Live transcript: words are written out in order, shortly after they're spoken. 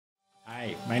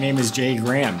My name is Jay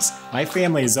Grams. My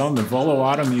family has owned the Volo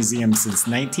Auto Museum since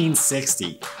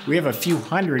 1960. We have a few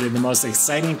hundred of the most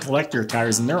exciting collector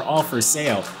cars, and they're all for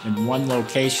sale in one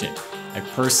location. I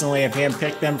personally have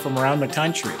handpicked them from around the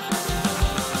country.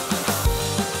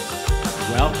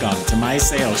 Welcome to my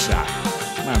sales shop.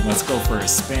 Come on, let's go for a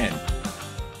spin.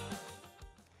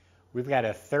 We've got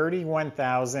a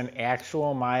 31,000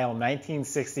 actual mile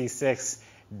 1966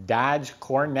 Dodge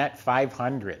Coronet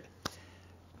 500.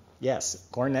 Yes,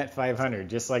 Coronet 500,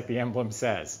 just like the emblem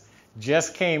says.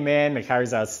 Just came in, the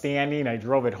car's outstanding. I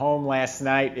drove it home last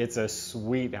night. It's a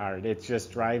sweetheart. It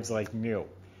just drives like new.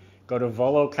 Go to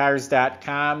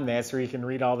volocars.com. That's where you can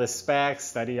read all the specs,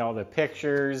 study all the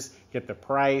pictures, get the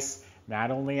price. Not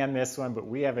only on this one, but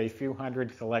we have a few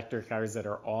hundred collector cars that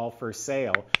are all for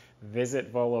sale.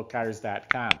 Visit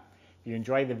volocars.com. If you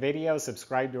enjoyed the video,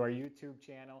 subscribe to our YouTube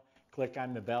channel. Click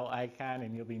on the bell icon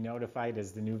and you'll be notified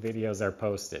as the new videos are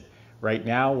posted. Right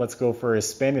now, let's go for a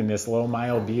spin in this low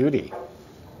mile beauty.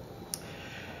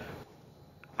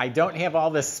 I don't have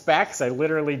all the specs. I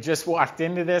literally just walked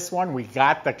into this one. We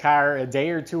got the car a day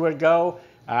or two ago.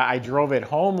 I drove it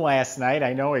home last night.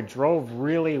 I know it drove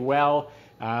really well,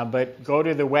 but go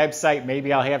to the website.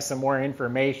 Maybe I'll have some more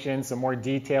information, some more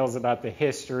details about the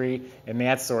history and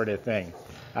that sort of thing.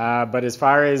 But as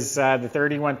far as the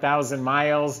 31,000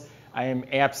 miles, I am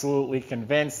absolutely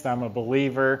convinced. I'm a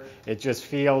believer. It just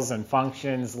feels and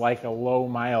functions like a low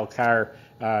mile car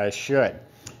should.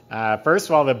 First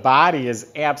of all, the body is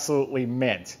absolutely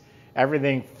mint.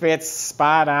 Everything fits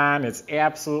spot on. It's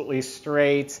absolutely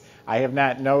straight. I have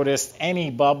not noticed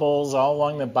any bubbles all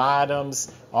along the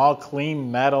bottoms, all clean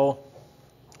metal.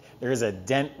 There's a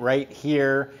dent right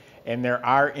here, and there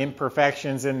are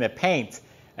imperfections in the paint.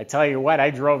 I tell you what, I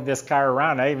drove this car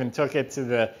around. I even took it to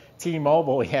the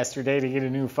T-Mobile yesterday to get a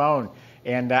new phone,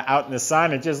 and out in the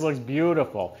sun it just looks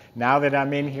beautiful. Now that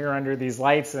I'm in here under these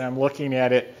lights and I'm looking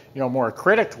at it, more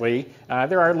critically,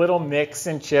 there are little nicks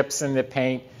and chips in the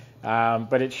paint,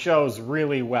 but it shows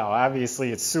really well.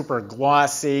 Obviously it's super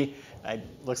glossy. It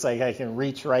looks like I can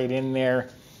reach right in there,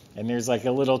 and there's like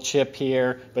a little chip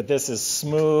here, but this is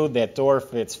smooth. That door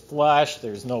fits flush.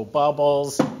 There's no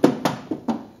bubbles.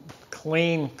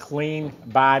 Clean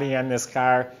body on this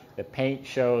car. The paint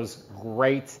shows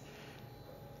great.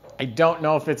 I don't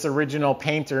know if it's original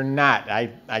paint or not.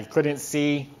 I couldn't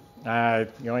see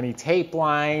any tape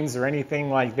lines or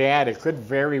anything like that. It could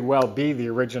very well be the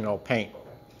original paint.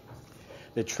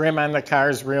 The trim on the car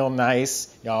is real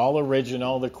nice, all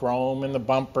original. The chrome and the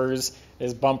bumpers,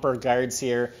 there's bumper guards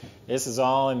here. This is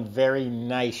all in very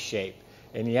nice shape.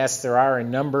 And yes, there are a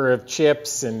number of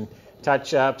chips and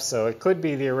touch-ups, so it could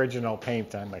be the original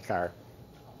paint on the car.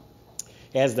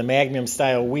 It has the Magnum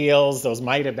style wheels. Those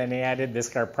might have been added. This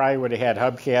car probably would have had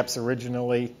hubcaps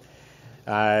originally.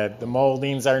 The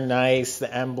moldings are nice,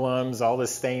 the emblems, all the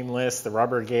stainless, the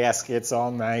rubber gaskets,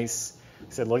 all nice.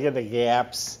 I said, look at the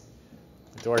gaps.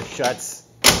 The door shuts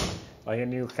like a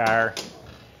new car.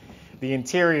 The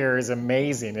interior is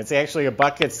amazing. It's actually a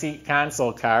bucket seat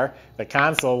console car. The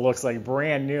console looks like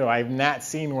brand new. I've not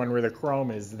seen one where the chrome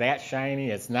is that shiny.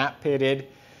 It's not pitted.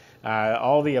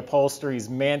 All the upholstery is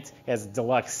mint, has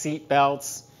deluxe seat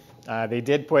belts. They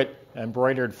did put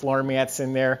embroidered floor mats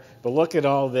in there, but look at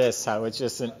all this, how it's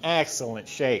just in excellent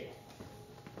shape.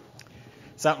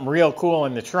 Something real cool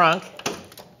in the trunk.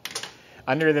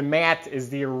 Under the mat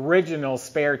is the original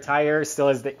spare tire. Still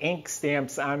has the ink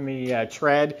stamps on the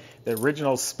tread. The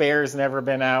original spare's never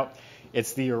been out.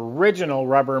 It's the original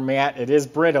rubber mat. It is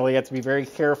brittle. You have to be very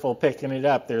careful picking it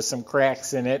up. There's some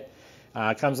cracks in it.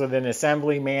 Comes with an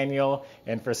assembly manual,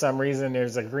 and for some reason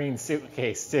there's a green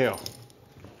suitcase too.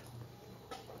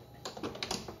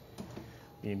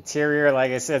 The interior,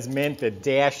 like I said, is mint. The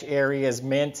dash area is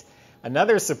mint.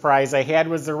 Another surprise I had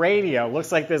was the radio.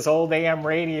 Looks like this old AM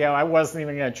radio. I wasn't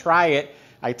even going to try it.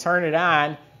 I turn it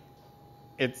on.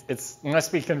 It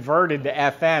must be converted to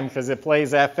FM because it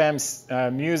plays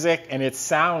FM music, and it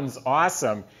sounds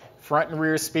awesome. Front and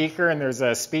rear speaker, and there's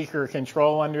a speaker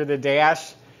control under the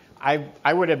dash.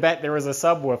 I would have bet there was a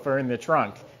subwoofer in the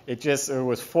trunk. It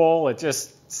was full. It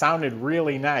just sounded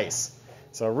really nice.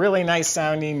 So really nice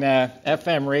sounding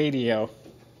FM radio.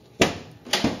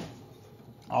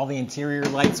 All the interior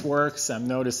lights works. I'm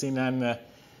noticing on the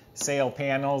sail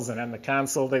panels and on the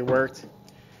console they worked.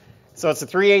 So it's a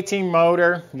 318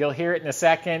 motor. You'll hear it in a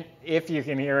second. If you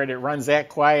can hear it, it runs that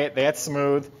quiet, that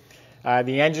smooth.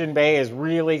 The engine bay is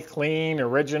really clean,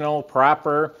 original,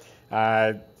 proper.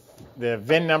 The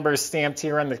VIN number is stamped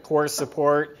here on the core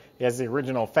support. It has the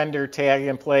original fender tag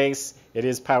in place. It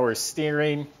is power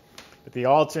steering. But the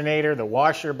alternator, the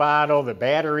washer bottle, the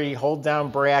battery hold down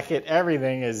bracket,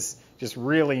 everything is just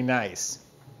really nice.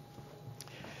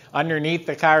 Underneath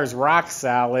the car is rock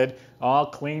solid, all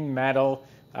clean metal.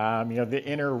 The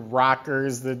inner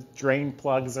rockers, the drain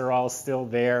plugs are all still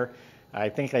there. I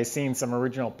think I've seen some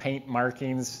original paint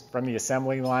markings from the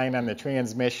assembly line on the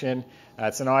transmission.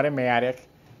 It's an automatic,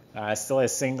 still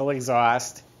has single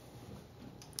exhaust.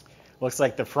 Looks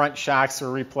like the front shocks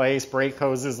were replaced. Brake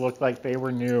hoses look like they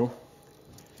were new.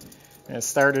 I'm going to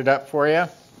start it up for you.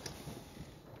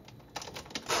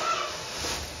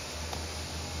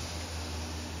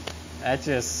 That's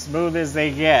just smooth as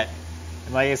they get.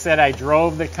 And like I said, I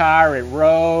drove the car, it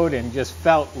rode, and just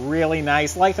felt really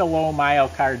nice, like a low-mile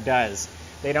car does.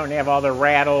 They don't have all the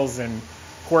rattles and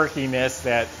quirkiness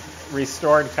that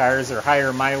restored cars or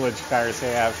higher mileage cars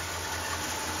have.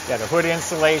 Yeah, the hood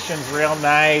insulation's real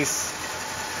nice.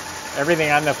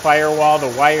 Everything on the firewall,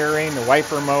 the wiring, the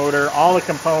wiper motor, all the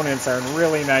components are in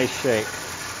really nice shape.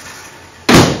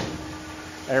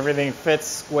 Everything fits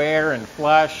square and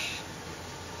flush.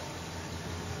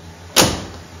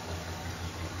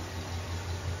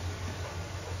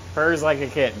 Purrs like a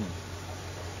kitten.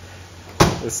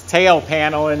 This tail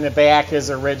panel in the back is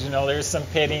original. There's some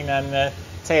pitting on the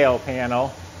tail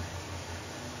panel.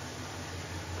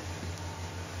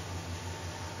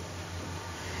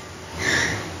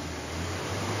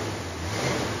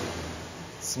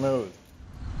 Smooth.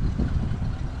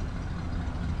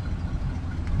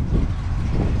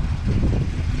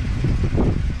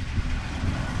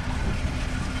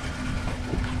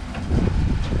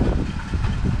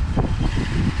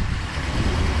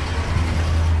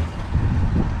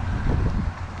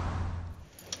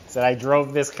 So I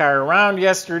drove this car around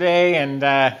yesterday and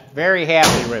very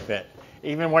happy with it.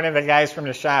 Even one of the guys from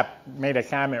the shop made a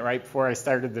comment right before I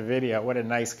started the video. What a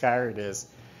nice car it is.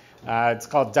 It's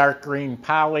called dark green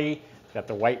poly. Got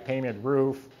the white painted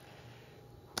roof.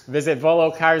 Visit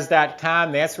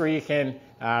volocars.com. That's where you can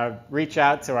reach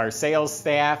out to our sales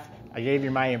staff. I gave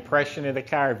you my impression of the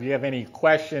car. If you have any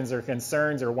questions or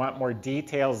concerns or want more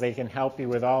details, they can help you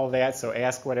with all of that. So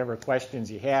ask whatever questions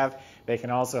you have. They can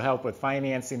also help with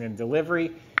financing and delivery.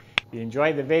 If you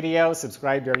enjoyed the video,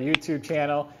 subscribe to our YouTube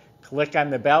channel. Click on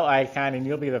the bell icon and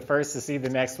you'll be the first to see the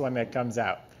next one that comes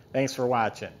out. Thanks for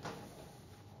watching.